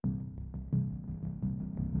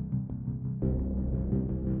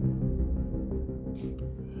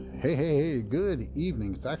Hey, good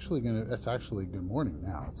evening. It's actually good morning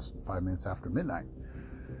now. It's 5 minutes after midnight.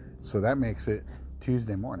 So that makes it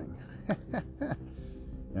Tuesday morning.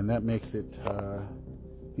 And that makes it the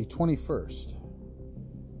 21st.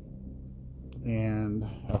 And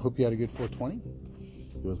I hope you had a good 420.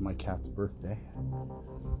 It was my cat's birthday.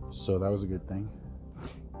 So that was a good thing.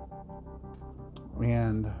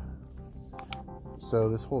 And so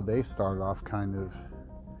this whole day started off kind of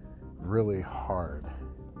really hard.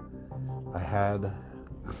 I had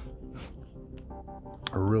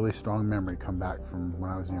a really strong memory come back from when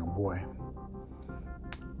I was a young boy.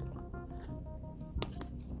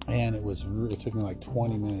 And it took me like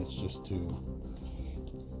 20 minutes just to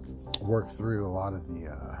work through a lot of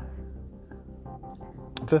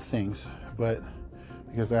the things, but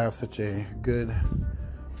because I have such a good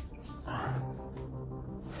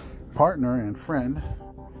partner and friend,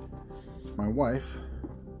 my wife,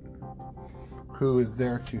 who is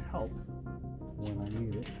there to help when I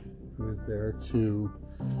need it, who is there to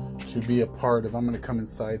be a part of. I'm going to come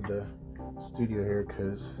inside the studio here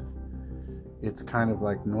because it's kind of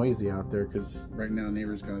like noisy out there, because right now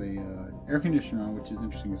neighbor's got a air conditioner on, which is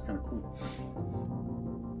interesting. It's kind of cool.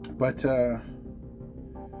 But I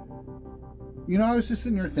was just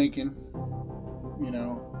sitting there thinking,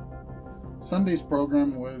 Sunday's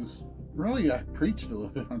program was really, I preached a little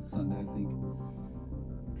bit on Sunday, I think.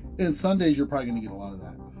 And Sundays you're probably going to get a lot of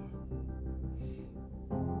that,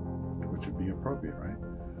 which would be appropriate, right?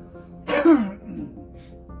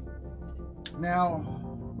 Now,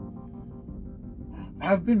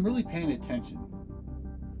 I've been really paying attention.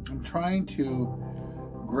 I'm trying to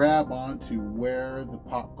grab onto where the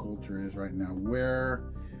pop culture is right now, where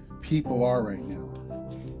people are right now.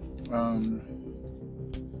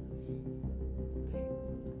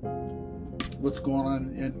 What's going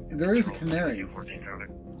on? And there is a canary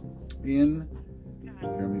in. Here,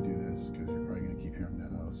 let me do this because you're probably going to keep hearing that.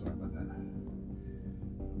 Oh, sorry about that.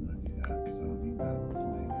 I'm going to do that because I don't need that.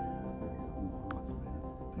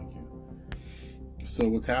 Thank you. So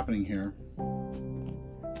what's happening here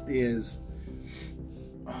is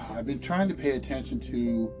I've been trying to pay attention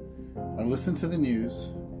to. I listen to the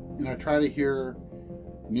news and I try to hear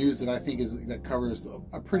news that I think that covers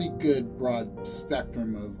a pretty good broad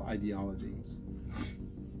spectrum of ideologies.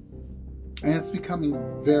 And it's becoming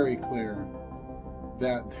very clear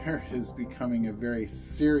that there is becoming a very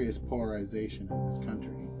serious polarization in this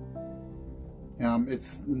country.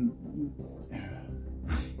 It's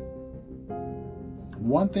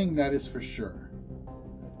one thing that is for sure.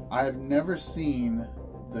 I've never seen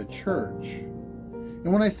the church,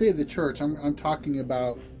 and when I say the church, I'm talking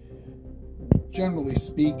about, generally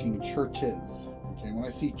speaking, churches. Okay, when I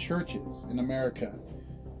see churches in America,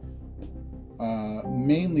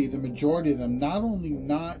 mainly the majority of them not only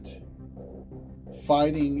not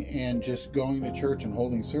fighting and just going to church and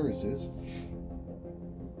holding services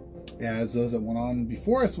as those that went on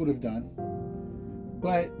before us would have done,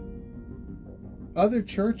 but other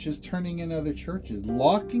churches turning in other churches,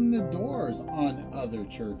 locking the doors on other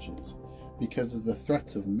churches because of the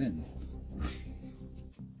threats of men.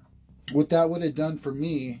 What that would have done for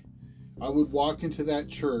me, I would walk into that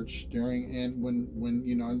church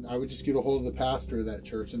when I would just get a hold of the pastor of that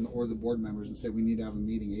church or the board members and say, we need to have a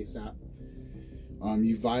meeting ASAP.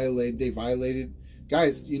 They violated,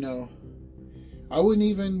 guys, I wouldn't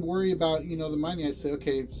even worry about, the money. I'd say,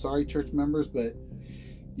 okay, sorry, church members, but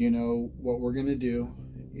what we're going to do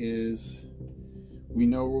is we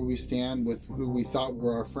know where we stand with who we thought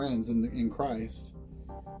were our friends in Christ.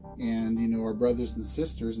 And our brothers and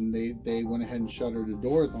sisters, and they went ahead and shuttered the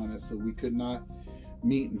doors on us, so we could not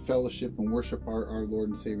meet and fellowship and worship our Lord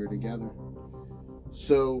and Savior together.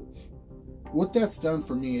 So what that's done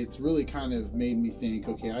for me, it's really kind of made me think,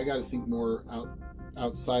 okay, I got to think more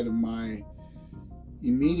outside of my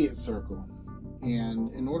immediate circle.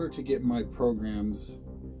 And in order to get my programs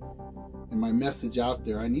and my message out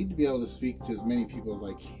there, I need to be able to speak to as many people as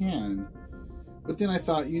I can. But then I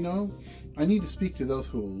thought, I need to speak to those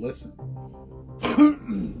who will listen.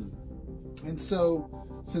 And so,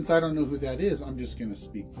 since I don't know who that is, I'm just going to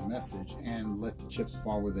speak the message and let the chips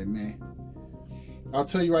fall where they may. I'll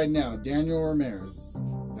tell you right now, Daniel Ramirez,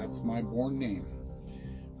 that's my born name.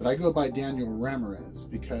 But I go by Daniel Ramirez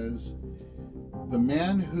because the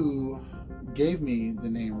man who gave me the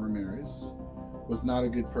name Ramirez was not a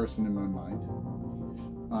good person in my mind.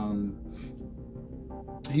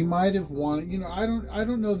 He might have wanted, I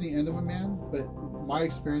don't know the end of a man, but my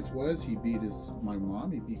experience was he beat my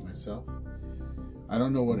mom, he beat myself. I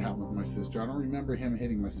don't know what happened with my sister. I don't remember him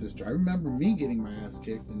hitting my sister. I remember me getting my ass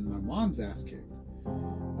kicked and my mom's ass kicked.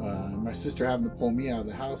 My sister having to pull me out of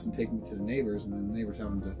the house and take me to the neighbors, and then the neighbors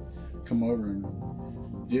having to come over, and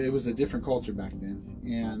it was a different culture back then.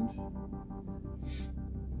 And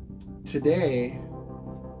today,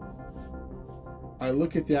 I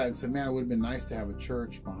look at that and say, man, it would have been nice to have a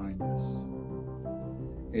church behind us,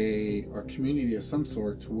 or community of some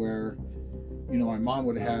sort, to where, my mom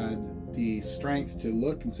would have had the strength to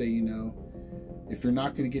look and say, if you're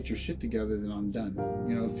not going to get your shit together, then I'm done.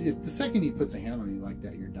 If the second he puts a hand on you like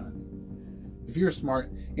that, you're done. If you're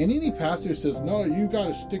smart, and any pastor says, no, you got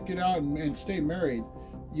to stick it out and stay married.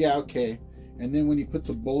 Yeah, okay. And then when he puts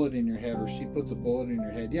a bullet in your head, or she puts a bullet in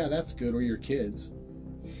your head, yeah, that's good. Or your kids.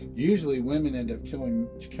 Usually women end up killing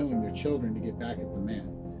their children to get back at the man,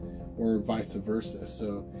 or vice versa.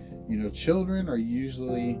 So, children are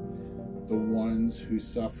usually the ones who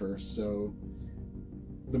suffer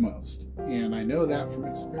the most. And I know that from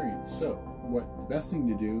experience. So what the best thing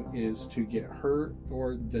to do is to get her,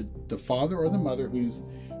 or the father or the mother who's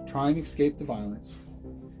trying to escape the violence,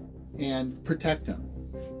 and protect them,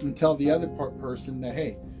 and tell the other person that,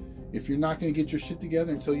 hey, if you're not going to get your shit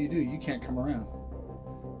together until you do, you can't come around.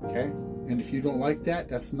 Okay? And if you don't like that,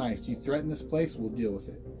 that's nice. You threaten this place, we'll deal with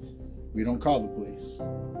it. We don't call the police.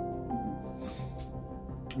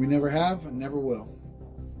 We never have and never will.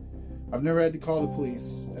 I've never had to call the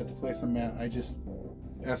police at the place I'm at. I just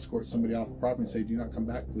escort somebody off the property and say, do not come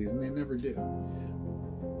back, please. And they never do.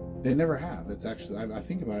 They never have. It's actually, I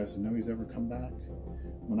think about it, so nobody's ever come back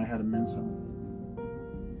when I had a men's home.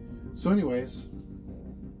 So anyways,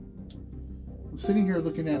 I'm sitting here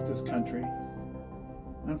looking at this country,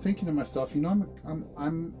 and I'm thinking to myself,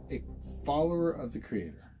 I'm a follower of the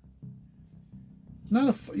Creator. I'm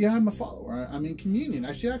a follower. I'm in communion.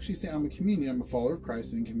 I should actually say I'm a communion. I'm a follower of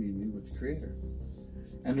Christ and in communion with the Creator.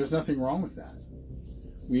 And there's nothing wrong with that.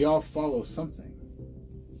 We all follow something.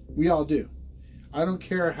 We all do. I don't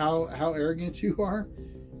care how arrogant you are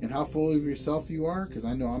and how full of yourself you are, because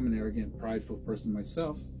I know I'm an arrogant, prideful person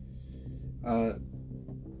myself.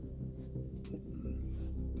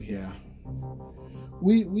 Yeah.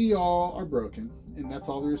 We all are broken, and that's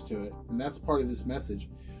all there is to it. And that's part of this message.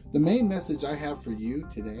 The main message I have for you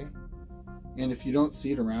today, and if you don't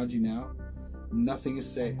see it around you now, nothing is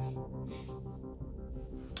safe.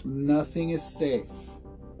 Nothing is safe.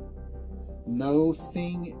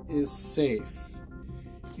 Nothing is safe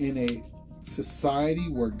in a society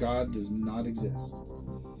where God does not exist.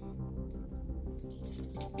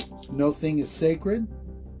 Nothing is sacred.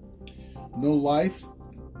 No life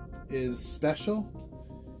is special.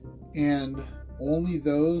 And only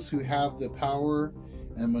those who have the power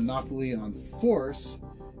and monopoly on force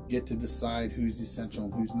get to decide who's essential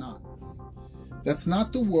and who's not. That's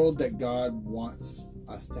not the world that God wants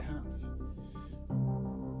us to have.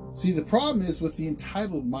 See, the problem is with the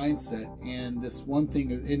entitled mindset, and this one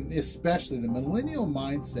thing, and especially the millennial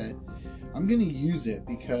mindset. I'm going to use it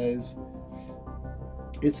because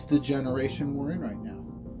it's the generation we're in right now.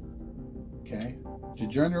 Okay? The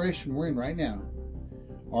generation we're in right now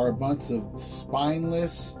are a bunch of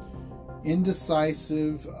spineless,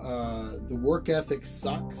 indecisive, the work ethic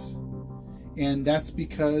sucks, and that's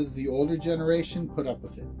because the older generation put up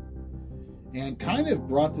with it and kind of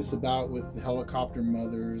brought this about with the helicopter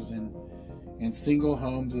mothers and single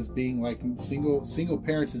homes as being like single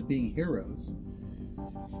parents as being heroes.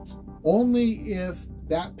 Only if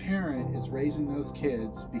that parent is raising those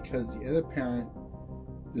kids because the other parent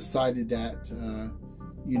decided that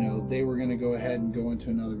they were going to go ahead and go into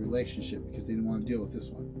another relationship because they didn't want to deal with this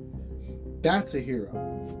one. That's a hero,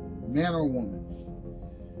 man or woman.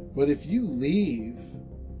 But if you leave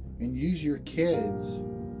and use your kids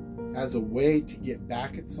as a way to get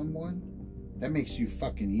back at someone, that makes you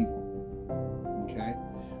fucking evil. Okay?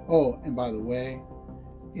 Oh, and by the way,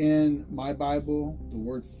 in my Bible, the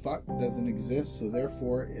word fuck doesn't exist, so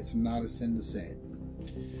therefore it's not a sin to say it.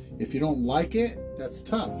 If you don't like it, that's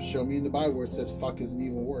tough. Show me in the Bible where it says fuck is an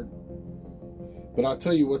evil word. But I'll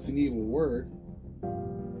tell you what's an evil word.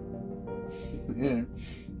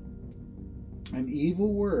 An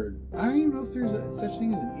evil word. I don't even know if there's such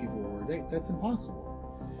thing as an evil word. That's impossible.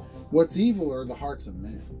 What's evil are the hearts of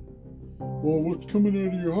men. Well, what's coming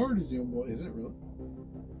out of your heart is evil. Well, is it really?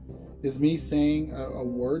 Is me saying a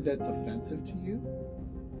word that's offensive to you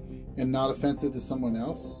and not offensive to someone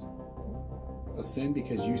else a sin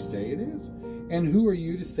because you say it is? And who are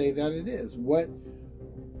you to say that it is?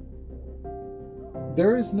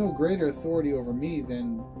 There is no greater authority over me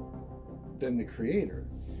than the Creator.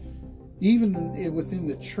 Even within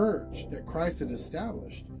the church that Christ had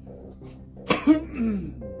established.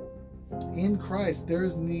 In Christ, there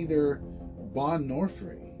is neither bond nor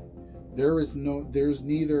free. There's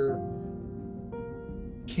neither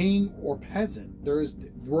king or peasant.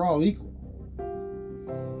 We're all equal.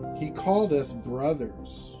 He called us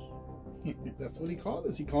brothers. That's what he called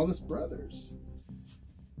us. He called us brothers.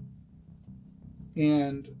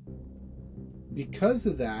 And because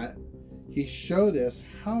of that, he showed us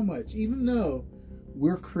how much, even though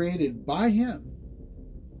we're created by him,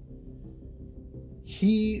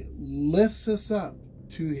 he lifts us up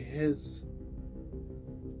to his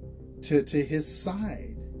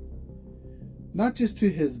side, not just to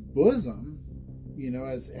his bosom,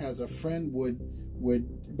 as a friend would,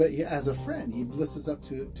 but as a friend, he lifts us up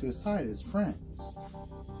to his side as friends.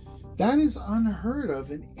 That is unheard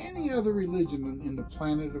of in any other religion in the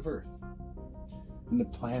planet of Earth. In the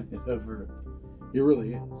planet of Earth, it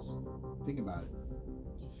really is. Think about it.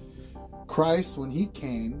 Christ, when he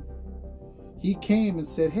came and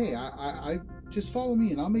said, "Hey, I just follow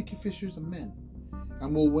me, and I'll make you fishers of men,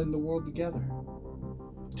 and we'll win the world together.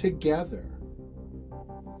 Together,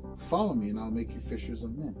 follow me, and I'll make you fishers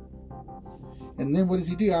of men." And then what does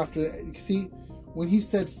he do after that? See, when he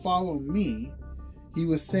said, "Follow me," he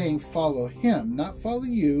was saying, "Follow him," not follow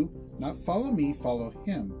you, not follow me, follow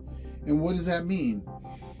him. And what does that mean?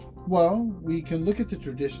 Well, we can look at the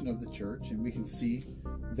tradition of the church, and we can see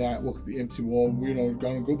that will be empty. Well, I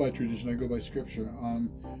don't go by tradition, I go by scripture.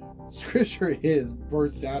 Scripture is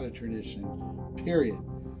birthed out of tradition, period.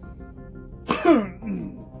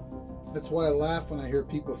 That's why I laugh when I hear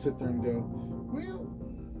people sit there and go, well,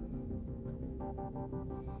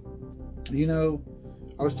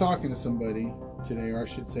 I was talking to somebody today, or I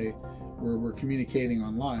should say we're communicating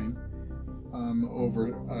online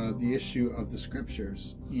over the issue of the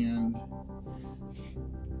scriptures. And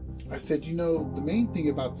I said, the main thing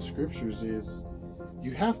about the scriptures is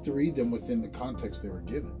you have to read them within the context they were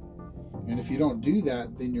given. And if you don't do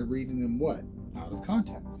that, then you're reading them what? Out of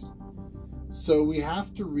context. So we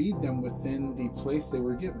have to read them within the place they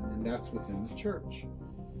were given, and that's within the church.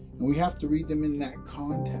 And we have to read them in that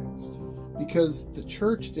context, because the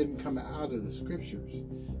church didn't come out of the scriptures.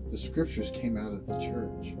 The scriptures came out of the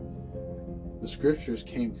church. The scriptures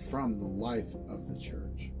came from the life of the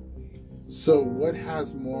church. So what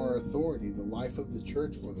has more authority, the life of the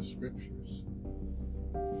church or the scriptures?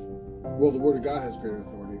 Well, the Word of God has greater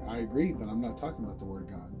authority. I agree, but I'm not talking about the Word of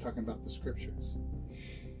God. I'm talking about the scriptures.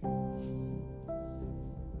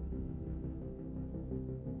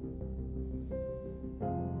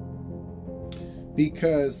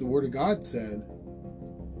 Because the Word of God said,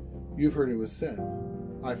 you've heard it was said,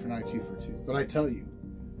 eye for an eye, tooth for a tooth. But I tell you,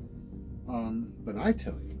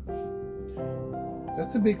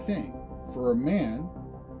 that's a big thing for a man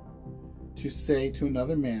to say to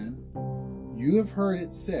another man, you have heard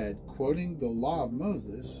it said, quoting the law of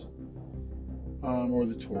Moses, or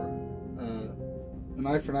the Torah, an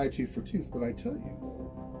eye for an eye, tooth for tooth. But I tell you,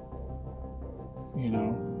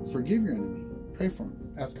 forgive your enemy, pray for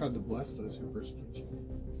him, ask God to bless those who persecute you.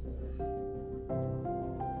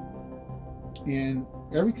 And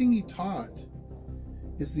everything he taught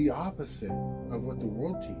is the opposite of what the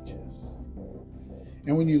world teaches.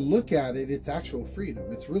 And when you look at it, it's actual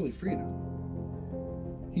freedom. It's really freedom.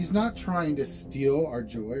 He's not trying to steal our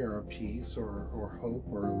joy or our peace or hope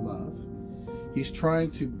or love. He's trying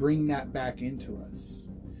to bring that back into us,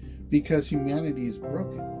 because humanity is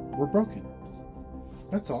broken. We're broken.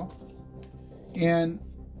 That's all. And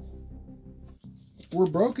we're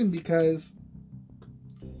broken because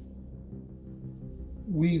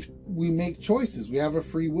we make choices. We have a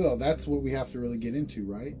free will. That's what we have to really get into,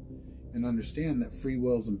 right? And understand that free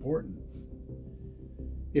will is important.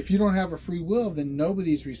 If you don't have a free will, then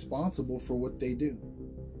nobody's responsible for what they do.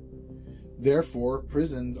 Therefore,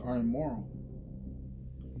 prisons are immoral.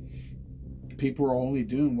 People are only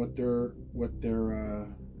doing what they're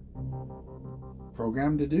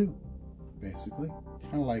programmed to do, basically.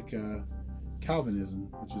 Kind of like Calvinism,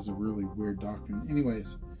 which is a really weird doctrine.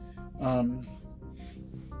 Anyways, and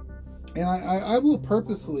I will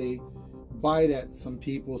purposely bite at some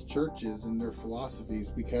people's churches and their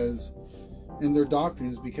philosophies and their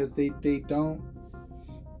doctrines, because they don't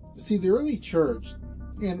see the early church.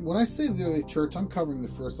 And when I say the early church, I'm covering the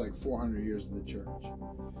first 400 years of the church.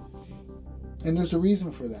 And there's a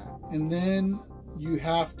reason for that. And then you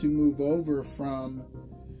have to move over from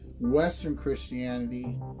Western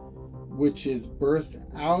Christianity, which is birthed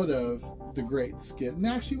out of the Great Schism. And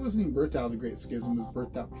actually, it wasn't even birthed out of the Great Schism. It was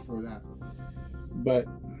birthed out before that. But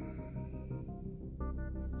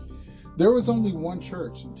there was only one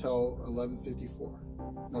church until 1054,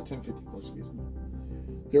 excuse me.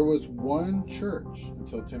 There was one church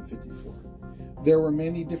until 1054. There were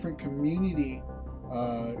many different community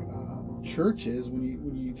churches when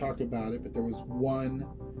you talk about it, but there was one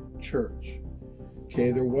church.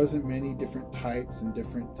 Okay, there wasn't many different types and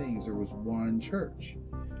different things. There was one church,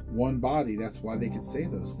 one body. That's why they could say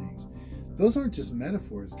those things. Those aren't just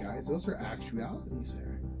metaphors, guys. Those are actualities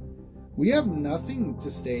there. We have nothing to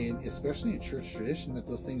say, especially in church tradition, that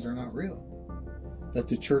those things are not real, that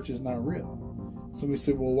the church is not real. Somebody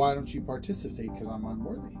said, well, why don't you participate? Because I'm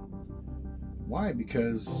unworthy. Why?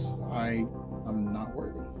 Because I'm not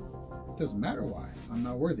worthy. It doesn't matter why. I'm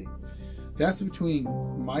not worthy. That's between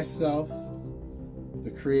myself,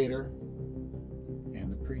 the Creator,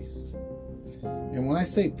 and the priest. And when I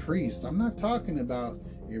say priest, I'm not talking about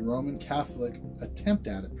a Roman Catholic attempt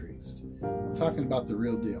at a priest. I'm talking about the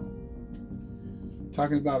real deal. I'm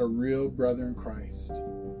talking about a real brother in Christ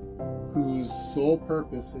whose sole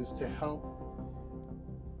purpose is to help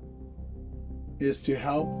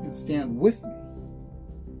and stand with me.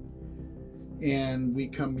 And we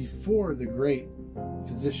come before the great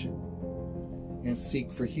physician and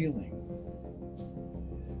seek for healing.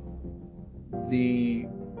 The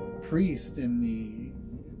priest in the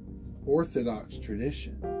Orthodox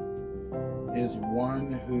tradition is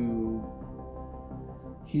one who,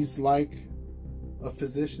 he's like a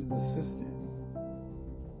physician's assistant,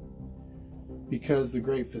 because the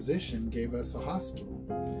great physician gave us a hospital.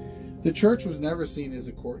 The church was never seen as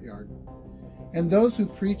a courtyard. And those who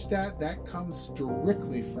preach that comes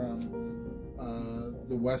strictly from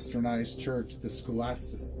the westernized church, the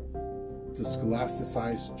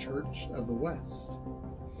scholasticized church of the West.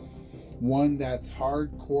 One that's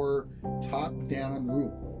hardcore top-down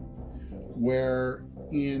rule, where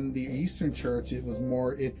in the Eastern church it was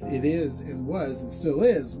more, it is and was and still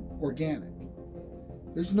is organic.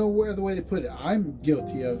 There's no other way to put it. I'm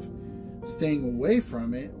guilty of staying away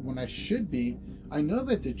from it when I should be. I know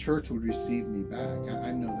that the church would receive me back.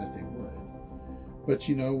 I know that they would. But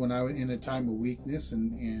when I was in a time of weakness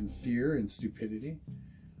and fear and stupidity,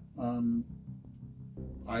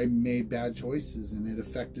 I made bad choices and it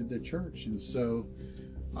affected the church. And so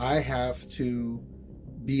I have to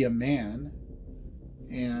be a man.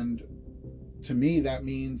 And to me, that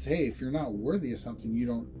means, hey, if you're not worthy of something, you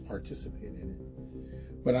don't participate in it.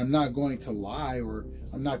 But I'm not going to lie, or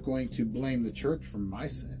I'm not going to blame the church for my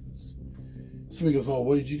sins. Somebody goes, oh,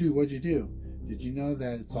 what did you do? What did you do? Did you know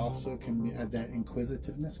that it's also can be that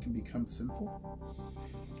inquisitiveness can become sinful?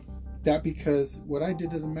 That because what I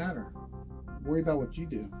did doesn't matter. Worry about what you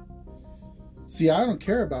do. See, I don't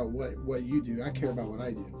care about what you do. I care about what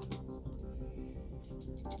I do.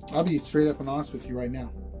 I'll be straight up and honest with you right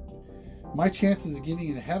now. My chances of getting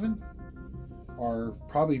into heaven are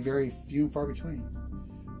probably very few and far between.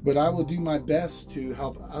 But I will do my best to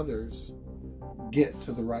help others get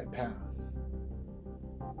to the right path.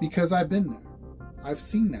 Because I've been there. I've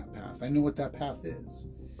seen that path. I know what that path is.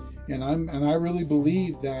 And I really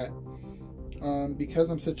believe that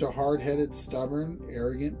because I'm such a hard-headed, stubborn,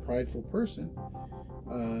 arrogant, prideful person,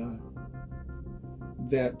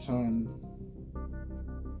 that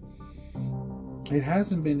it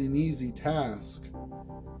hasn't been an easy task.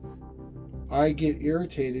 I get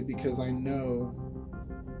irritated because I know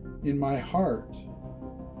in my heart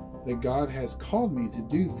that God has called me to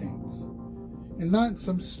do things, and not in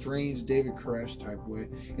some strange David Koresh type way.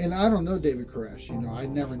 And I don't know David Koresh, I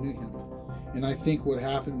never knew him. And I think what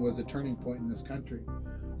happened was a turning point in this country.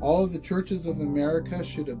 All of the churches of America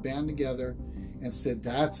should have band together and said,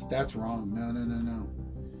 that's wrong. No.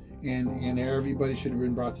 And everybody should have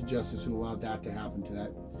been brought to justice who allowed that to happen to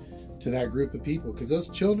that group of people. Because those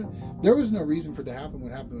children, there was no reason for it to happen.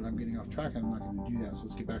 What happened, I'm getting off track, and I'm not going to do that. So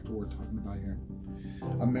let's get back to what we're talking about here.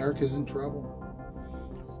 America's in trouble.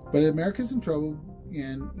 But America's in trouble,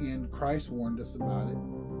 and Christ warned us about it.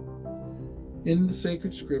 In the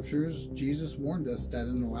sacred scriptures, Jesus warned us that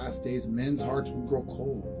in the last days, men's hearts would grow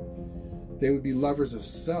cold. They would be lovers of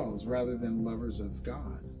selves rather than lovers of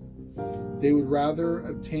God. They would rather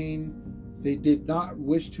they did not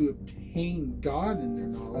wish to obtain God in their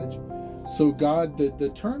knowledge. So God,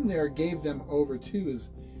 the term there gave them over to is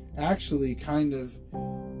actually kind of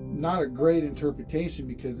not a great interpretation,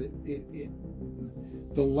 because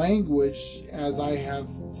the language, as I have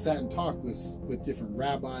sat and talked with different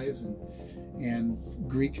rabbis and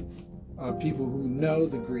Greek people who know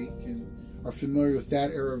the Greek and are familiar with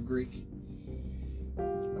that era of Greek,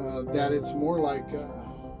 that it's more like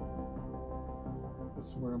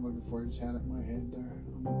what's the word I'm looking for? I just had it in my head there,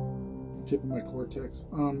 on the tip of my cortex.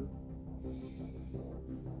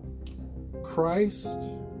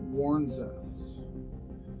 Christ warns us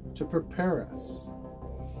to prepare us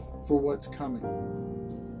for what's coming.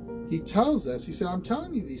 He tells us, he said, I'm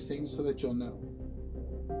telling you these things so that you'll know.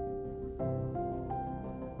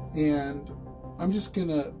 And I'm just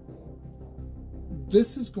gonna,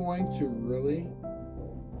 this is going to really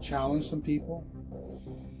challenge some people,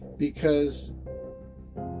 because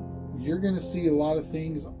you're going to see a lot of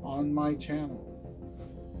things on my channel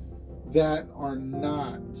that are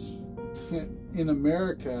not in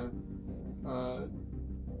America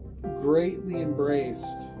greatly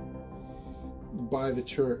embraced by the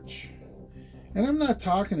church. And I'm not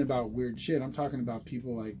talking about weird shit. I'm talking about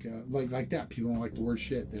people like that. People don't like the word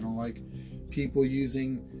shit. They don't like people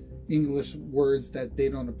using English words that they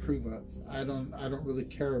don't approve of. I don't really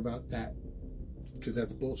care about that, because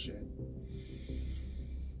that's bullshit.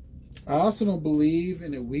 I also don't believe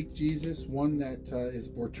in a weak Jesus, one that is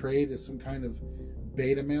portrayed as some kind of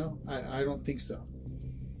beta male. I don't think so.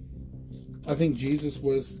 I think Jesus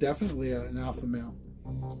was definitely an alpha male.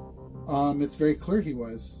 It's very clear he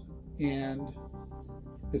was. And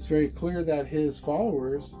it's very clear that his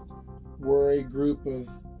followers were a group of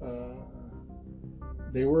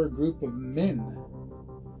men.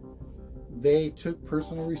 They took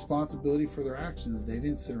personal responsibility for their actions. They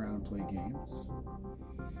didn't sit around and play games.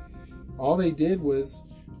 All they did was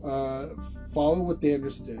follow what they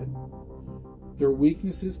understood. Their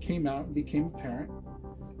weaknesses came out and became apparent,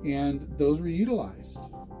 and those were utilized.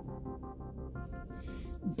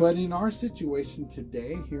 But in our situation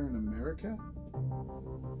today here in America,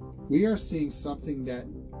 we are seeing something that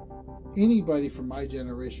anybody from my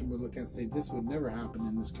generation would look at and say, this would never happen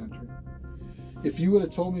in this country. If you would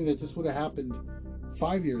have told me that this would have happened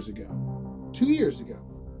 5 years ago, 2 years ago,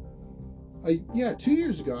 2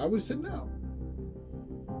 years ago, I would have said no.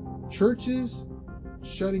 Churches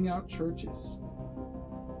shutting out churches.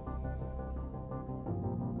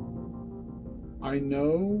 I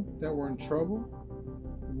know that we're in trouble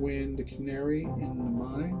when the canary in the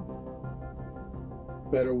mine,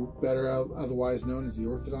 better otherwise known as the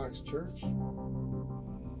Orthodox Church,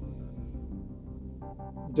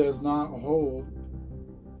 does not hold,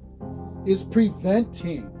 is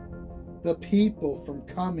preventing the people from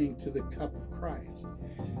coming to the cup of Christ.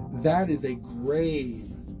 That is a grave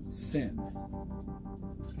sin.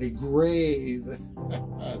 A grave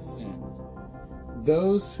sin.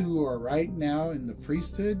 Those who are right now in the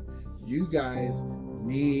priesthood, you guys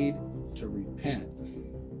need to repent.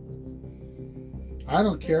 I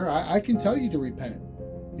don't care. I can tell you to repent,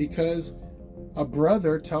 because a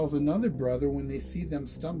brother tells another brother when they see them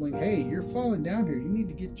stumbling, hey, you're falling down here. You need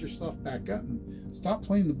to get yourself back up and stop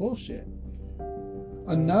playing the bullshit.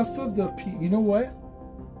 Enough of the you know what?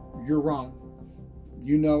 You're wrong.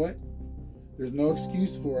 You know it. There's no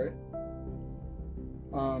excuse for it.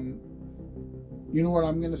 You know what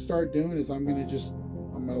I'm going to start doing is I'm going to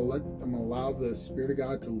allow the Spirit of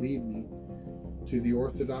God to lead me to the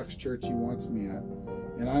Orthodox Church He wants me at.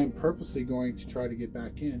 And I am purposely going to try to get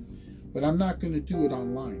back in, but I'm not going to do it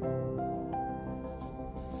online,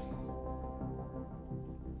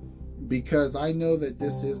 because I know that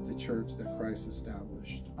this is the church that Christ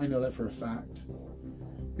established. I know that for a fact.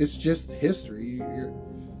 It's just history.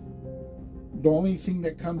 The only thing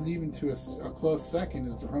that comes even to a close second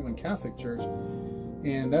is the Roman Catholic Church,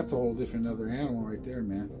 and that's a whole different other animal right there,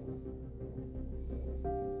 man.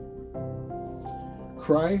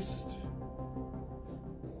 Christ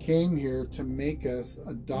came here to make us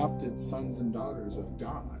adopted sons and daughters of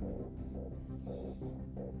God.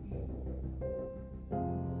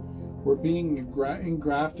 We're being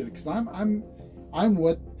engrafted, because I'm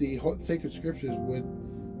what the sacred scriptures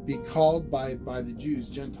would be called by the Jews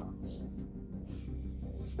Gentiles.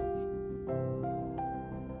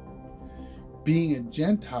 Being a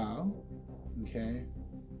Gentile, okay,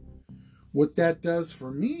 what that does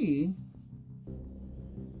for me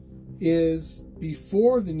is,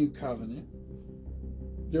 before the new covenant,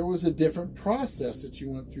 there was a different process that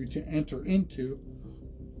you went through to enter into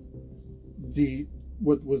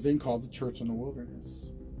what was then called the church in the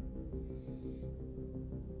wilderness,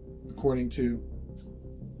 according to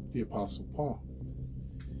the Apostle Paul.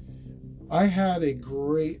 I had a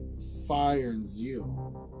great fire and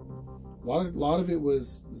zeal. A lot of it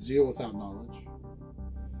was zeal without knowledge.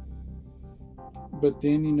 But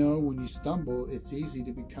then, when you stumble, it's easy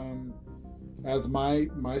to become, as my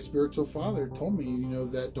spiritual father told me,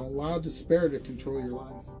 that don't allow despair to control your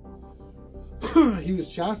life. He was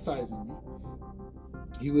chastising me.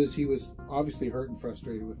 He was obviously hurt and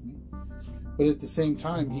frustrated with me, but at the same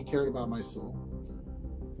time, he cared about my soul.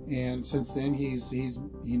 And since then, he's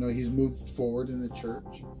moved forward in the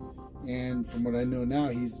church. And from what I know now,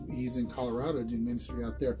 he's in Colorado doing ministry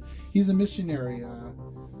out there. He's a missionary,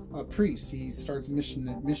 a priest. He starts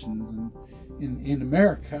missions in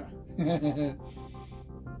America.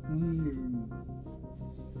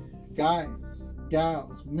 Guys,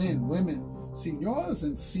 gals, men, women, señores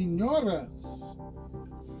and señoras,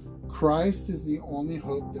 Christ is the only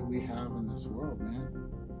hope that we have in this world, man.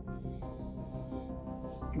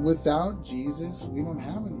 Without Jesus, we don't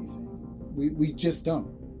have anything. We just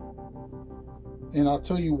don't. And I'll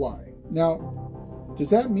tell you why. Now, does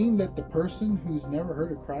that mean that the person who's never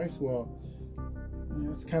heard of Christ, well,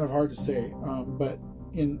 it's kind of hard to say, but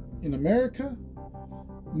in America,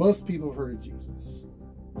 most people have heard of Jesus.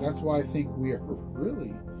 That's why I think we are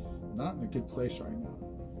really not in a good place right now.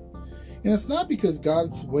 And it's not because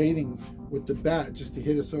God's waiting with the bat just to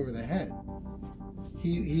hit us over the head.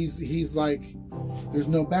 He's like, there's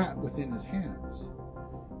no bat within his hands.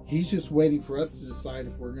 He's just waiting for us to decide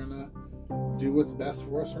if we're gonna do what's best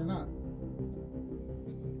for us or not.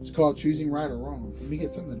 It's called choosing right or wrong. Let me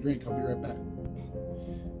get something to drink. I'll be right back.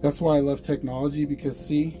 That's why I love technology, because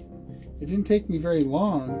see, it didn't take me very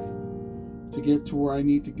long to get to where I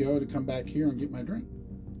need to go to come back here and get my drink.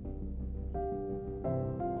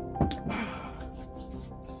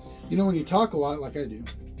 You know, when you talk a lot like I do,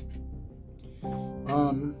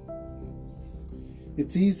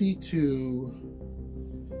 it's easy to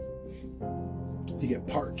get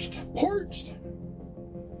parched.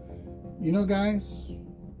 You know, guys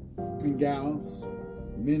and gals,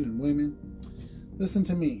 men and women, listen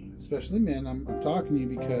to me, especially men. I'm talking to you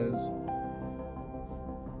because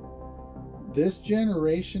this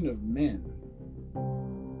generation of men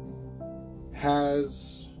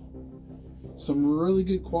has some really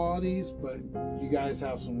good qualities, but you guys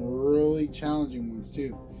have some really challenging ones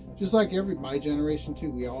too. Just like my generation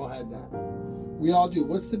too. We all had that. We all do.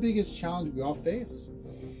 What's the biggest challenge we all face?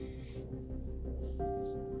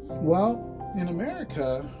 Well, in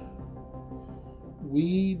America,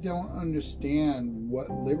 we don't understand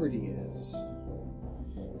what liberty is.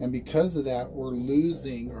 And because of that, we're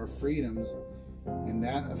losing our freedoms, and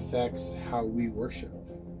that affects how we worship.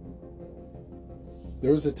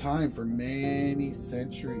 There was a time for many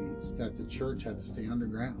centuries that the church had to stay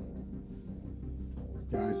underground.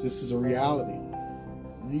 Guys, this is a reality.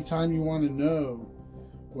 Anytime you want to know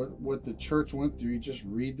what the church went through, you just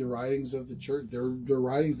read the writings of the church. Their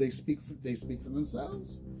writings, they speak for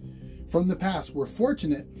themselves. From the past, we're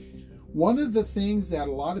fortunate. One of the things that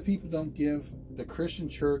a lot of people don't give the Christian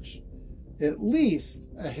church at least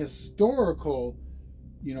a historical,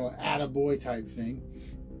 attaboy type thing,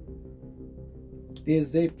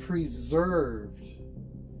 is they preserved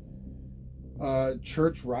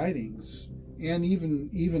church writings and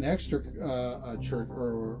even extra church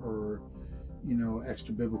or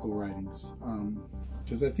extra biblical writings,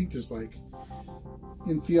 because I think there's like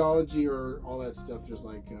in theology or all that stuff, there's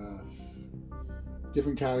like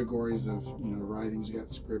different categories of writings. You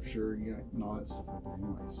got scripture, you got and all that stuff like that.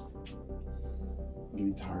 Anyways, I'm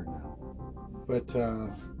getting tired now, but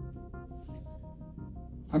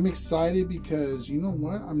I'm excited because you know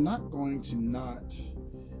what? I'm not going to not.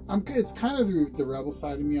 It's kind of the rebel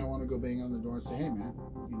side of me. I want to go bang on the door and say, hey man,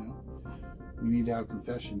 we need to have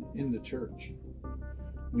confession in the church.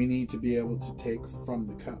 We need to be able to take from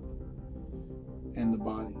the cup and the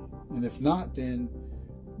body. And if not, then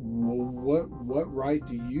what right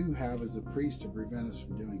do you have as a priest to prevent us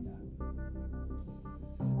from doing that?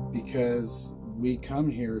 Because we come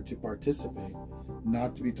here to participate,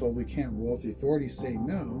 not to be told we can't. Well, if the authorities say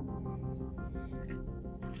no,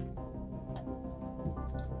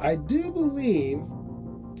 I do believe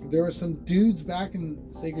there were some dudes back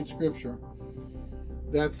in sacred scripture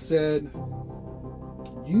that said,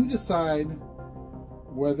 you decide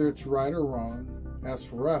whether it's right or wrong. As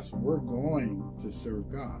for us, we're going to serve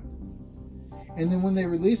God. And then when they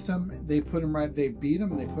released them, they put them they beat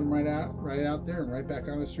them, they put them right out there, and right back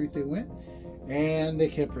on the street they went, and they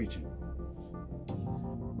kept preaching.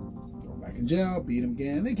 Throw them back in jail, beat them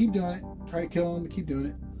again. They keep doing it. Try to kill them, but keep doing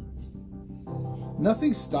it.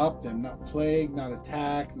 Nothing stopped them. Not plague, not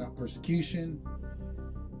attack, not persecution.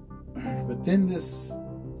 But then this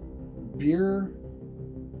beer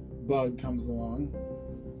bug comes along,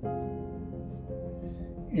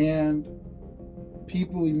 and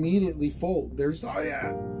people immediately fold. There's, oh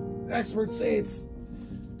yeah, the experts say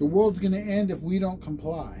the world's going to end if we don't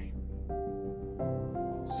comply.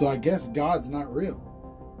 So I guess God's not real.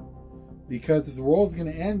 Because if the world's going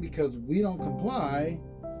to end because we don't comply,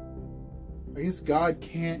 I guess God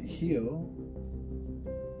can't heal,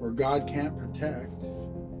 or God can't protect.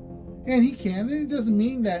 And he can, and it doesn't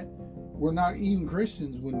mean that we're not, even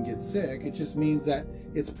Christians wouldn't get sick. It just means that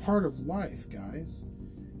it's part of life, guys.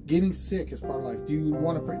 Getting sick is part of life. Do you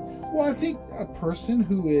want to pray? Well, I think a person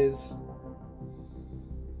who is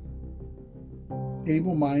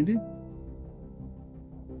able-minded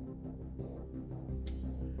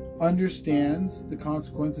understands the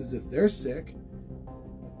consequences if they're sick,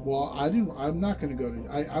 Well, I'm not going to go to.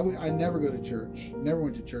 I never go to church. Never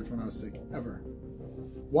went to church when I was sick, ever.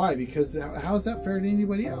 Why? Because how is that fair to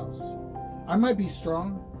anybody else? I might be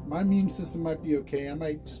strong. My immune system might be okay. I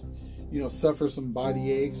might just, suffer some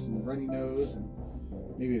body aches and runny nose and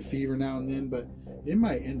maybe a fever now and then, but it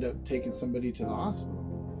might end up taking somebody to the hospital.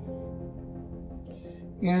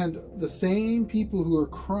 And the same people who are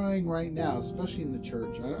crying right now, especially in the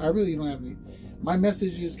church, I really don't have any. My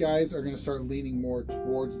messages, guys, are going to start leaning more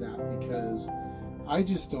towards that, because I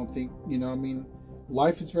just don't think,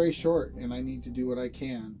 life is very short, and I need to do what I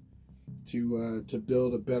can to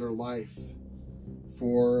build a better life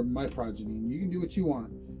for my progeny. And you can do what you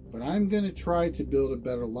want, but I'm going to try to build a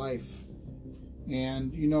better life.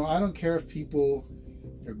 And, I don't care if people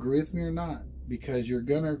agree with me or not, because you're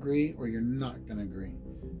going to agree or you're not going to agree.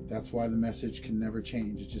 That's why the message can never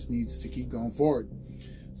change. It just needs to keep going forward.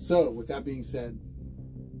 So, with that being said,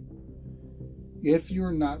 if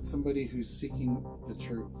you're not somebody who's seeking the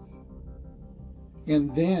truth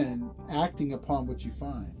and then acting upon what you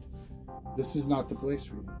find, this is not the place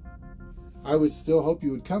for you. I would still hope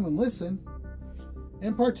you would come and listen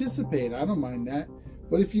and participate. I don't mind that.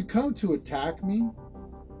 But if you come to attack me,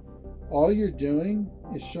 all you're doing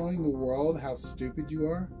is showing the world how stupid you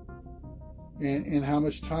are and how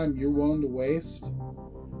much time you're willing to waste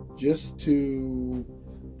just to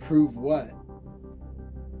prove what?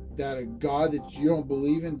 That a God that you don't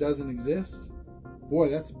believe in doesn't exist? Boy,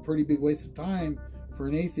 that's a pretty big waste of time for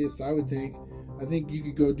an atheist, I would think. I think you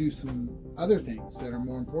could go do some other things that are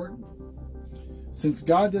more important. Since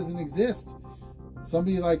God doesn't exist,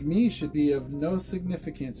 somebody like me should be of no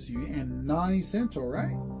significance and non-essential,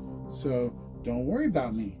 right? So don't worry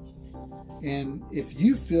about me. And if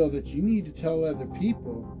you feel that you need to tell other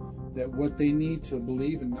people that what they need to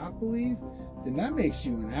believe and not believe, then that makes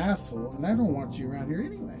you an asshole, and I don't want you around here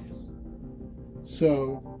anyways.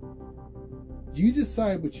 So you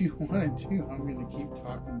decide what you want to do. I'm going to keep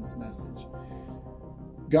talking this message.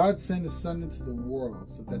 God sent his son into the world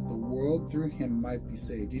so that the world through him might be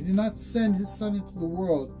saved. He did not send his son into the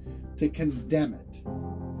world to condemn it.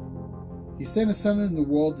 He sent his son into the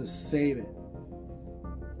world to save it.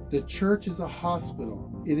 The church is a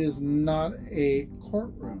hospital. It is not a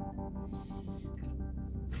courtroom.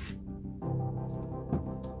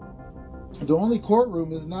 The only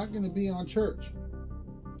courtroom is not going to be on church,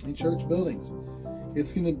 in church buildings.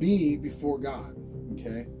 It's going to be before God,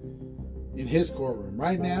 okay? In his courtroom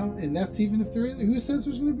right now. And that's even if there is, who says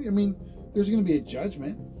there's going to be, there's going to be a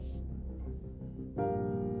judgment.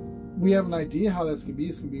 We have an idea how that's going to be.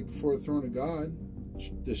 It's going to be before the throne of God.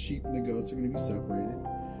 The sheep and the goats are going to be separated.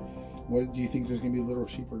 What do you think? There's going to be little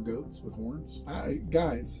sheep or goats with horns?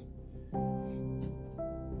 Guys,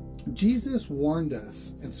 Jesus warned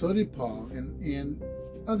us, and so did Paul and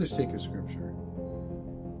other sacred scripture,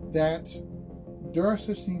 that there are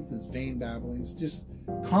such things as vain babblings, just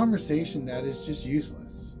conversation that is just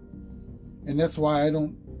useless. And that's why I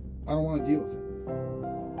don't want to deal with it.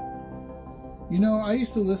 I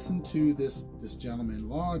used to listen to this gentleman a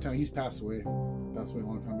long time. He's passed away a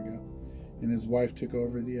long time ago, and his wife took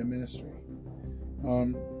over the ministry.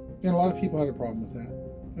 And a lot of people had a problem with that,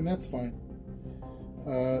 and that's fine.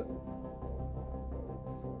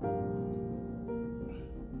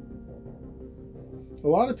 A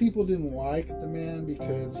lot of people didn't like the man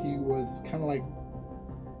because he was kind of like,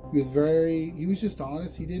 he was just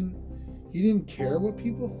honest. He didn't care what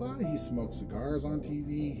people thought. He smoked cigars on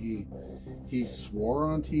TV. He swore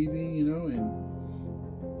on TV, and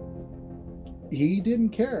he didn't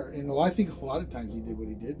care. And I think a lot of times he did what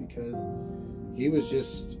he did because he was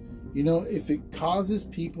just, if it causes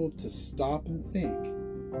people to stop and think,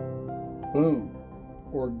 boom,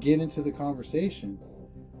 or get into the conversation,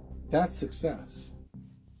 that's success.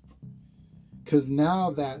 Because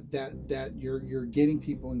now that you're getting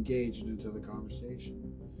people engaged into the conversation.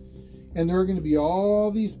 And there are going to be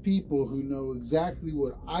all these people who know exactly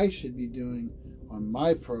what I should be doing on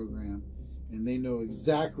my program, and they know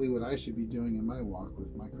exactly what I should be doing in my walk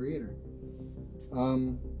with my Creator.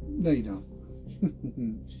 No, you don't.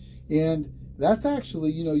 And that's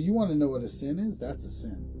actually, you want to know what a sin is? That's a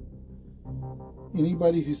sin.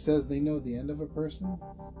 Anybody who says they know the end of a person,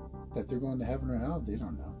 that they're going to heaven or hell, they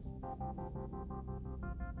don't know.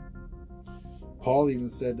 Paul even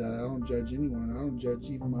said that I don't judge anyone. I don't judge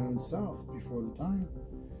even my own self before the time.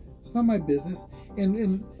 It's not my business.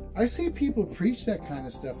 And I see people preach that kind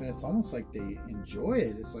of stuff, and it's almost like they enjoy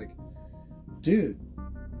it. It's like, dude,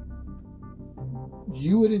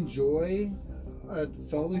 you would enjoy a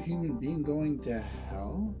fellow human being going to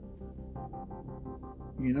hell?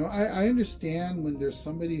 I understand when there's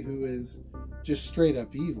somebody who is just straight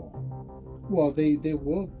up evil. Well, they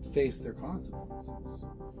will face their consequences.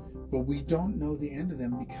 But we don't know the end of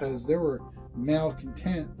them because there were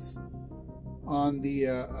malcontents on the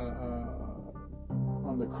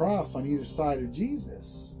cross on either side of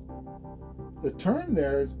Jesus. The term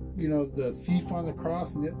there, the thief on the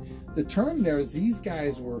cross, and the term there is these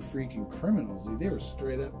guys were freaking criminals, dude. They were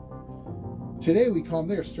straight up. Today we call them,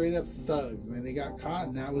 they were straight up thugs. Man, they got caught,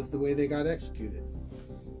 and that was the way they got executed.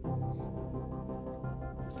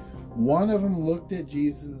 One of them looked at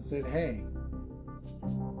Jesus and said, "Hey,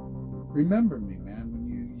 remember me, man, when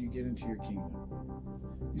you get into your kingdom.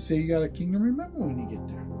 You say you got a kingdom, remember when you get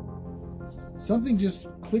there." Something just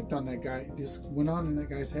clicked on that guy, just went on in that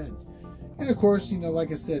guy's head. And of course,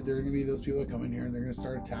 like I said, there are going to be those people that come in here and they're going to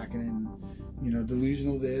start attacking it, and,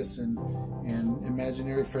 delusional this and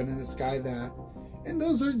imaginary friend in the sky that. And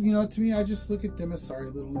those are, to me, I just look at them as sorry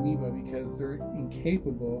little amoeba because they're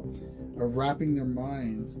incapable of wrapping their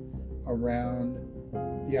minds around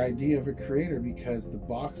the idea of a creator because the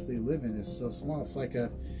box they live in is so small. It's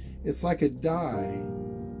like a die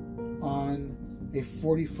on a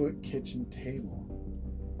 40-foot kitchen table.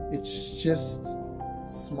 It's just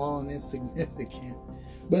small and insignificant,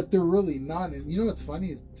 but they're really not. And you know what's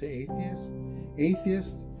funny is to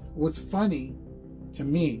atheists, what's funny to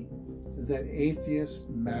me is that atheists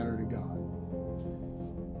matter to God.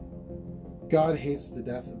 God hates the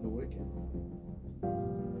death of the wicked.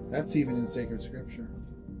 That's even in sacred scripture.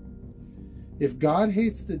 If God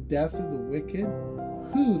hates the death of the wicked,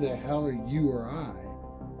 who the hell are you or I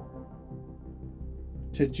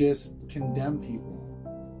to just condemn people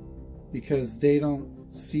because they don't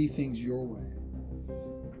see things your way?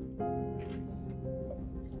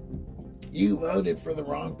 You voted for the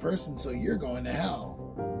wrong person, so you're going to hell.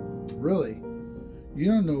 Really? You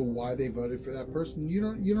don't know why they voted for that person. You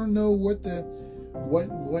don't know what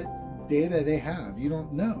data they have. You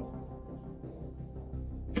don't know.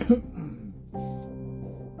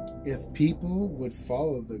 If people would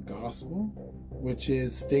follow the gospel, which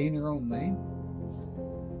is stay in your own lane,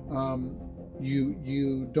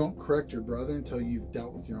 you don't correct your brother until you've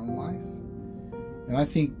dealt with your own life. And I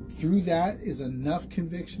think through that is enough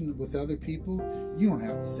conviction with other people. You don't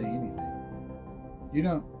have to say anything. You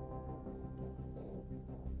don't.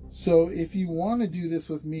 So if you want to do this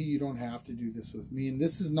with me, you don't have to do this with me. And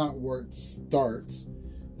this is not where it starts.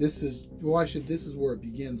 This is where it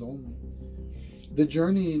begins only. The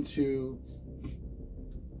journey into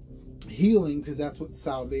healing, because that's what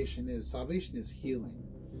salvation is. Salvation is healing.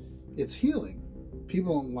 It's healing.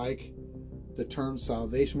 People don't like the term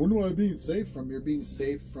salvation. What am I being saved from? You're being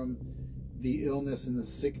saved from the illness and the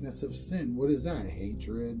sickness of sin. What is that?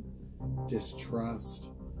 Hatred, distrust,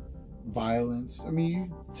 violence. I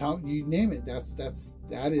mean, you name it.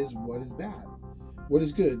 That is what is bad. What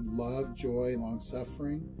is good? Love, joy,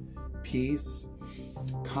 long-suffering, peace,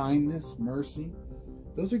 kindness, mercy.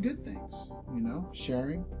 Those are good things.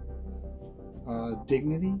 Sharing,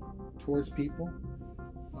 dignity towards people.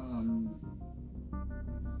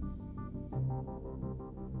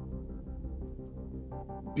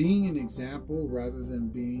 Being an example rather than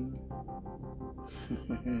being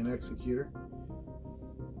an executor.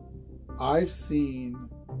 I've seen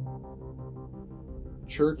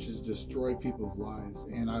churches destroy people's lives,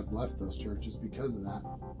 and I've left those churches because of that.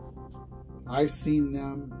 I've seen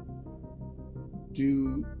them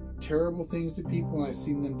do terrible things to people, and I've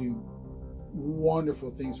seen them do wonderful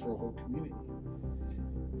things for a whole community.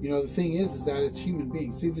 The thing is that it's human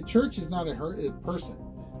beings. See, the church is not a person.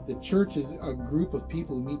 The church is a group of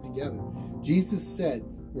people who meet together. Jesus said,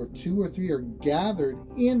 where 2 or 3 are gathered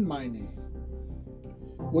in my name.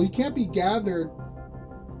 Well, you can't be gathered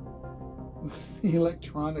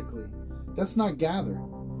electronically. That's not gathered.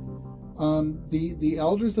 The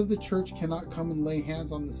elders of the church cannot come and lay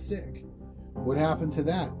hands on the sick. What happened to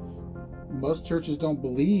that? Most churches don't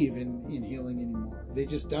believe in healing anymore. They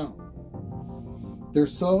just don't. They're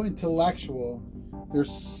so intellectual. They're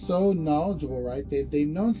so knowledgeable, right? They've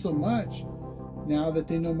known so much now that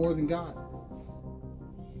they know more than God.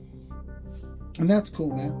 And that's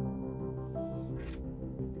cool, man.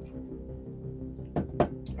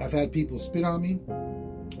 I've had people spit on me.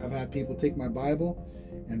 I've had people take my Bible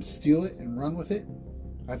and steal it and run with it.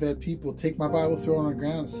 I've had people take my Bible, throw it on the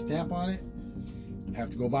ground, and stamp on it, and have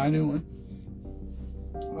to go buy a new one.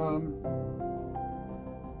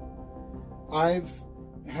 I've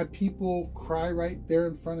had people cry right there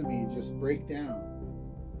in front of me, just break down,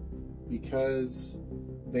 because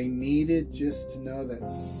they needed just to know that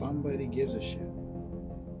somebody gives a shit.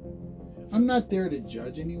 I'm not there to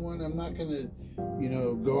judge anyone. I'm not going to,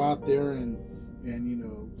 go out there and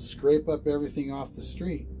scrape up everything off the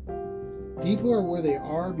street. People are where they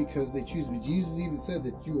are because they choose me. Jesus even said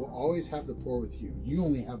that you will always have the poor with you. You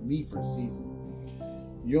only have me for a season.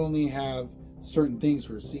 You only have certain things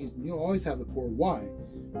for a season. You'll always have the poor. Why?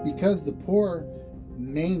 Because the poor,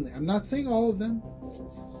 mainly, I'm not saying all of them.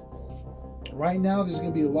 Right now, there's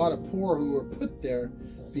going to be a lot of poor who are put there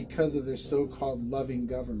because of their so-called loving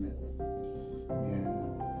government. Yeah.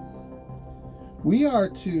 We are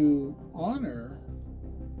to honor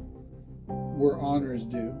where honor is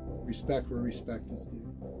due, respect where respect is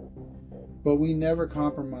due. But we never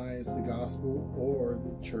compromise the gospel or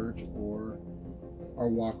the church or our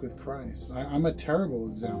walk with Christ. I'm a terrible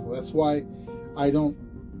example. That's why I don't,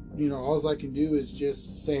 all I can do is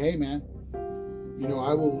just say, hey man,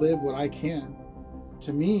 I will live what I can.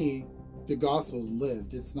 To me, the gospel is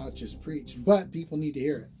lived. It's not just preached, but people need to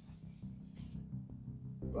hear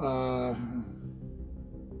it.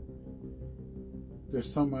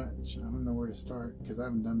 There's so much. I don't know where to start because I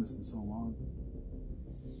haven't done this in so long.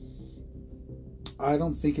 I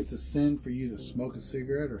don't think it's a sin for you to smoke a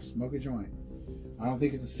cigarette or smoke a joint. I don't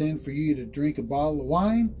think it's a sin for you to drink a bottle of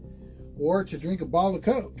wine or to drink a bottle of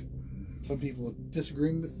Coke. Some people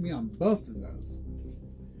disagree with me on both of those.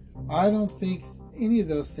 I don't think any of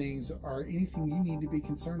those things are anything you need to be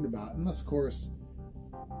concerned about, unless, of course,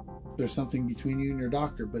 there's something between you and your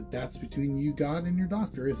doctor, but that's between you, God, and your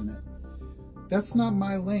doctor, isn't it? That's not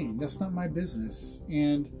my lane. That's not my business.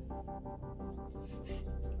 And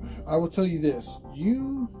I will tell you this.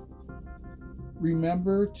 You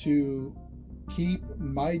remember to keep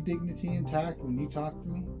my dignity intact when you talk to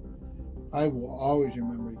me. I will always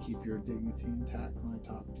remember to keep your dignity intact when I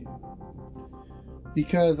talk to you.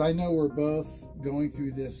 Because I know we're both going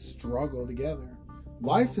through this struggle together.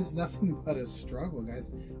 Life is nothing but a struggle,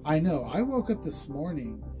 guys. I know. I woke up this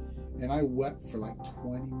morning and I wept for like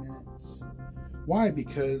 20 minutes. Why?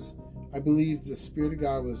 Because I believe the Spirit of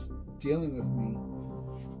God was dealing with me,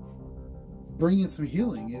 bringing some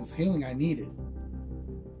healing. It was healing I needed.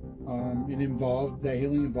 That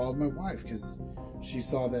healing involved my wife, because she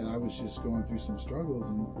saw that I was just going through some struggles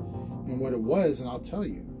and what it was, and I'll tell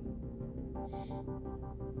you.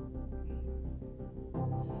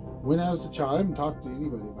 When I was a child, I haven't talked to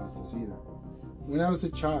anybody about this either. When I was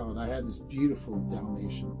a child, I had this beautiful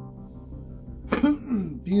Dalmatian.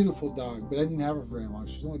 Beautiful dog, but I didn't have her for very long.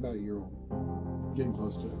 She was only about a year old. Getting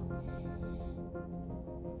close to it.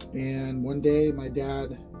 And one day, my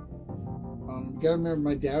dad, you gotta remember,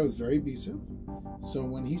 my dad was very abusive. So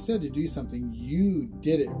when he said to do something, you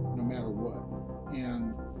did it no matter what.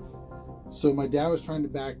 And so my dad was trying to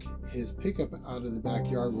back his pickup out of the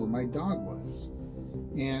backyard where my dog was.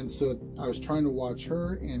 And so I was trying to watch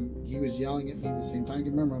her, and he was yelling at me at the same time.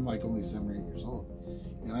 You remember, I'm like only 7 or 8 years old.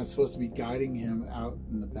 And I'm supposed to be guiding him out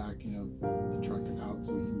in the back, the truck out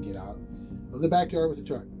so he can get out of the backyard with the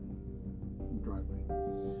truck. Driveway.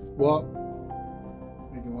 Well,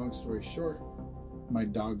 making a long story short, my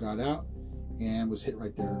dog got out and was hit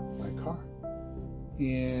right there by a car.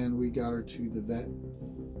 And we got her to the vet.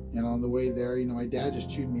 And on the way there, my dad just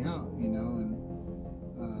chewed me out, and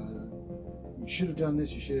you should have done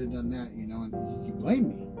this, you should have done that, and he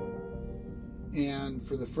blamed me. And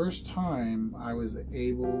for the first time, I was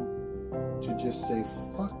able to just say,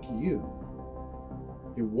 fuck you.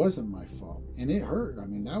 It wasn't my fault. And it hurt.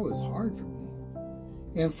 That was hard for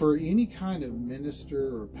me. And for any kind of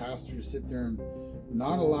minister or pastor to sit there and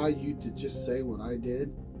not allow you to just say what I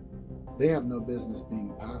did, they have no business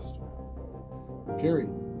being a pastor. Period.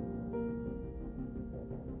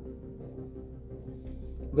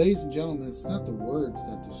 Ladies and gentlemen, it's not the words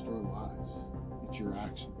that destroy lives. It's your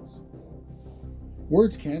actions.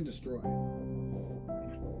 Words can destroy.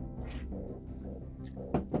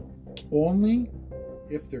 Only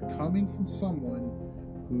if they're coming from someone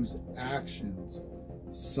whose actions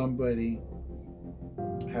somebody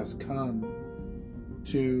has come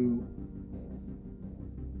to.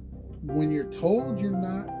 When you're told you're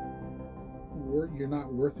not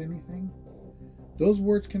worth anything, those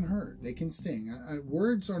words can hurt. They can sting.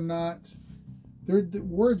 Words are not.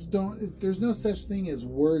 Words don't. There's no such thing as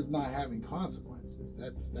words not having consequences.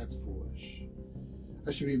 That's foolish.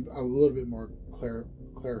 I should be a little bit more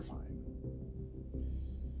clarifying.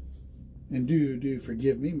 And do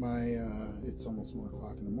forgive me. It's almost 1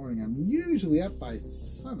 o'clock in the morning. I'm usually up by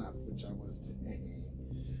sunup, which I was today.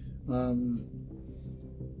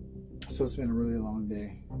 So it's been a really long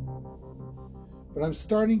day. But I'm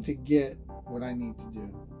starting to get what I need to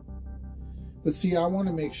do. But see, I want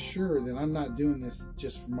to make sure that I'm not doing this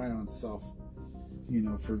just for my own self,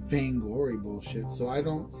 for vainglory bullshit. So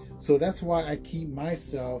that's why I keep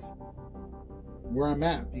myself where I'm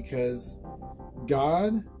at, because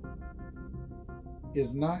God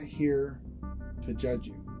is not here to judge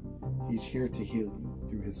you. He's here to heal you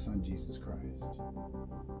through his son, Jesus Christ.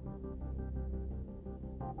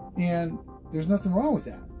 And there's nothing wrong with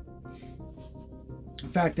that. In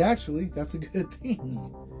fact, actually, that's a good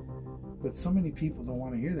thing. But so many people don't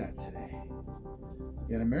want to hear that today.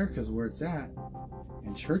 Yet America's where it's at.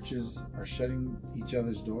 And churches are shutting each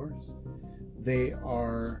other's doors. They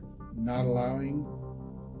are not allowing,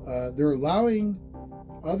 they're allowing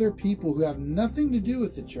other people who have nothing to do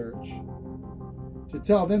with the church to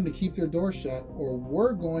tell them to keep their door shut, or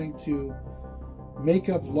we're going to make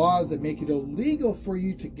up laws that make it illegal for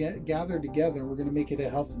you to gather together, and we're going to make it a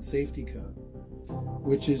health and safety code,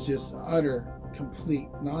 which is just utter, complete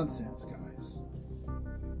nonsense, guys.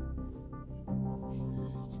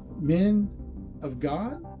 Men of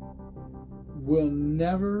God will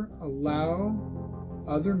never allow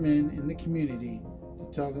other men in the community to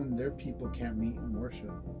tell them their people can't meet and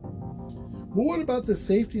worship. Well, what about the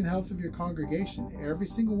safety and health of your congregation? Every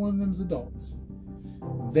single one of them is adults.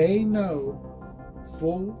 They know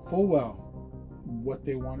full well what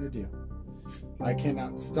they want to do. I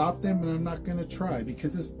cannot stop them, and I'm not going to try,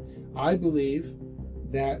 because I believe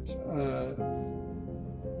that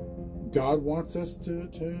God wants us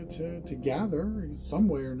to gather in some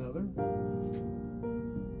way or another.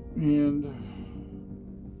 And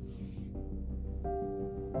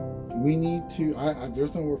we need to,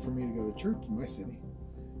 there's nowhere for me to go to church in my city.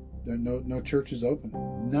 There are no churches open.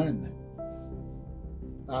 None.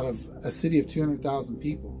 Out of a city of 200,000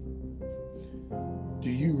 people. Do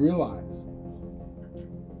you realize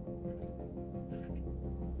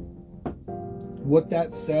what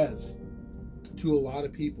that says to a lot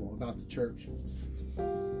of people about the church?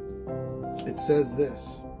 It says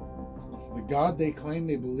this: the God they claim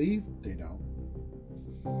they believe, they don't.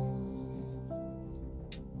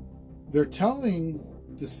 They're telling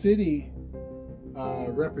the city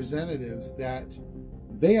representatives that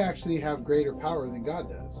they actually have greater power than God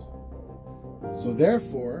does. So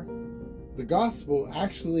therefore, the gospel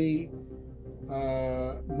actually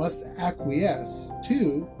must acquiesce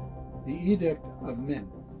to the edict of men.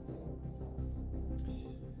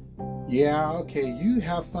 Yeah, okay, you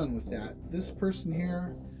have fun with that. This person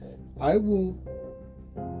here, I will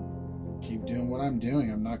keep doing what I'm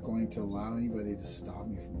doing. I'm not going to allow anybody to stop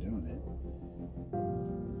me from doing it.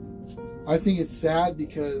 I think it's sad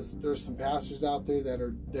because there's some pastors out there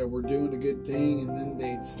that were doing a good thing, and then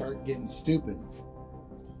they start getting stupid.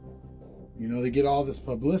 You know, they get all this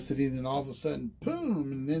publicity, and then all of a sudden,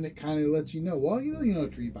 boom, and then it kind of lets you know, well, you know,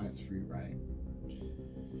 tree by its fruit, right?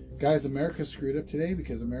 Guys, America's screwed up today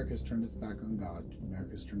because America's turned its back on God.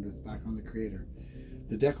 America's turned its back on the Creator.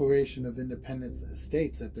 The Declaration of Independence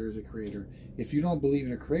states that there is a Creator. If you don't believe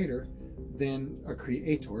in a Creator, then a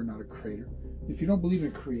Creator, not a Creator. If you don't believe in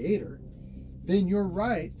a Creator, then your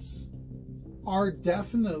rights are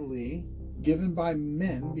definitely given by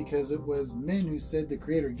men, because it was men who said the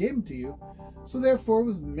Creator gave them to you. So therefore, it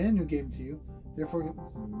was men who gave them to you. Therefore,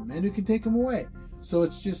 it's men who can take them away. So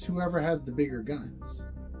it's just whoever has the bigger guns.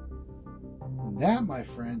 And that, my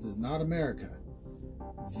friends, is not America.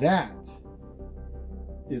 That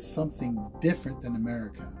is something different than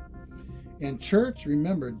America. And church,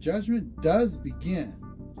 remember, judgment does begin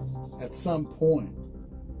at some point.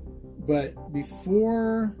 But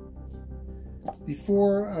before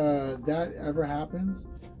that ever happens,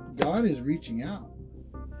 God is reaching out.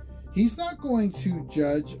 He's not going to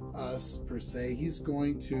judge us per se. He's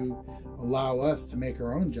going to allow us to make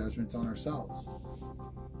our own judgments on ourselves.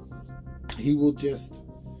 He will just,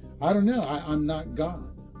 I don't know, I'm not God.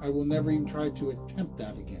 I will never even try to attempt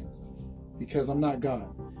that again, because I'm not God.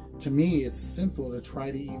 To me, it's sinful to try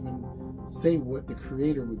to even say what the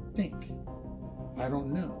Creator would think. I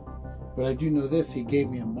don't know. But I do know this: He gave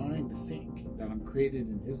me a mind to think that I'm created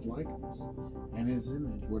in His likeness and His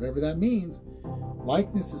image. Whatever that means.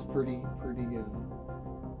 Likeness is pretty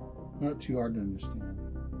not too hard to understand.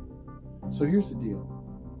 So here's the deal.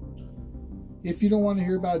 If you don't want to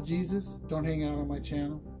hear about Jesus, don't hang out on my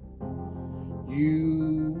channel.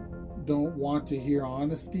 You don't want to hear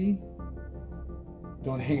honesty,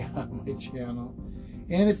 don't hang out on my channel.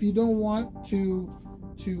 And if you don't want to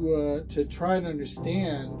try to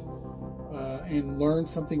understand and learn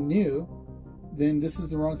something new, then this is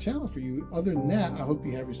the wrong channel for you. Other than that, I hope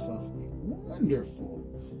you have yourself a wonderful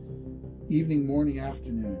evening, morning,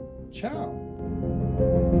 afternoon. Ciao.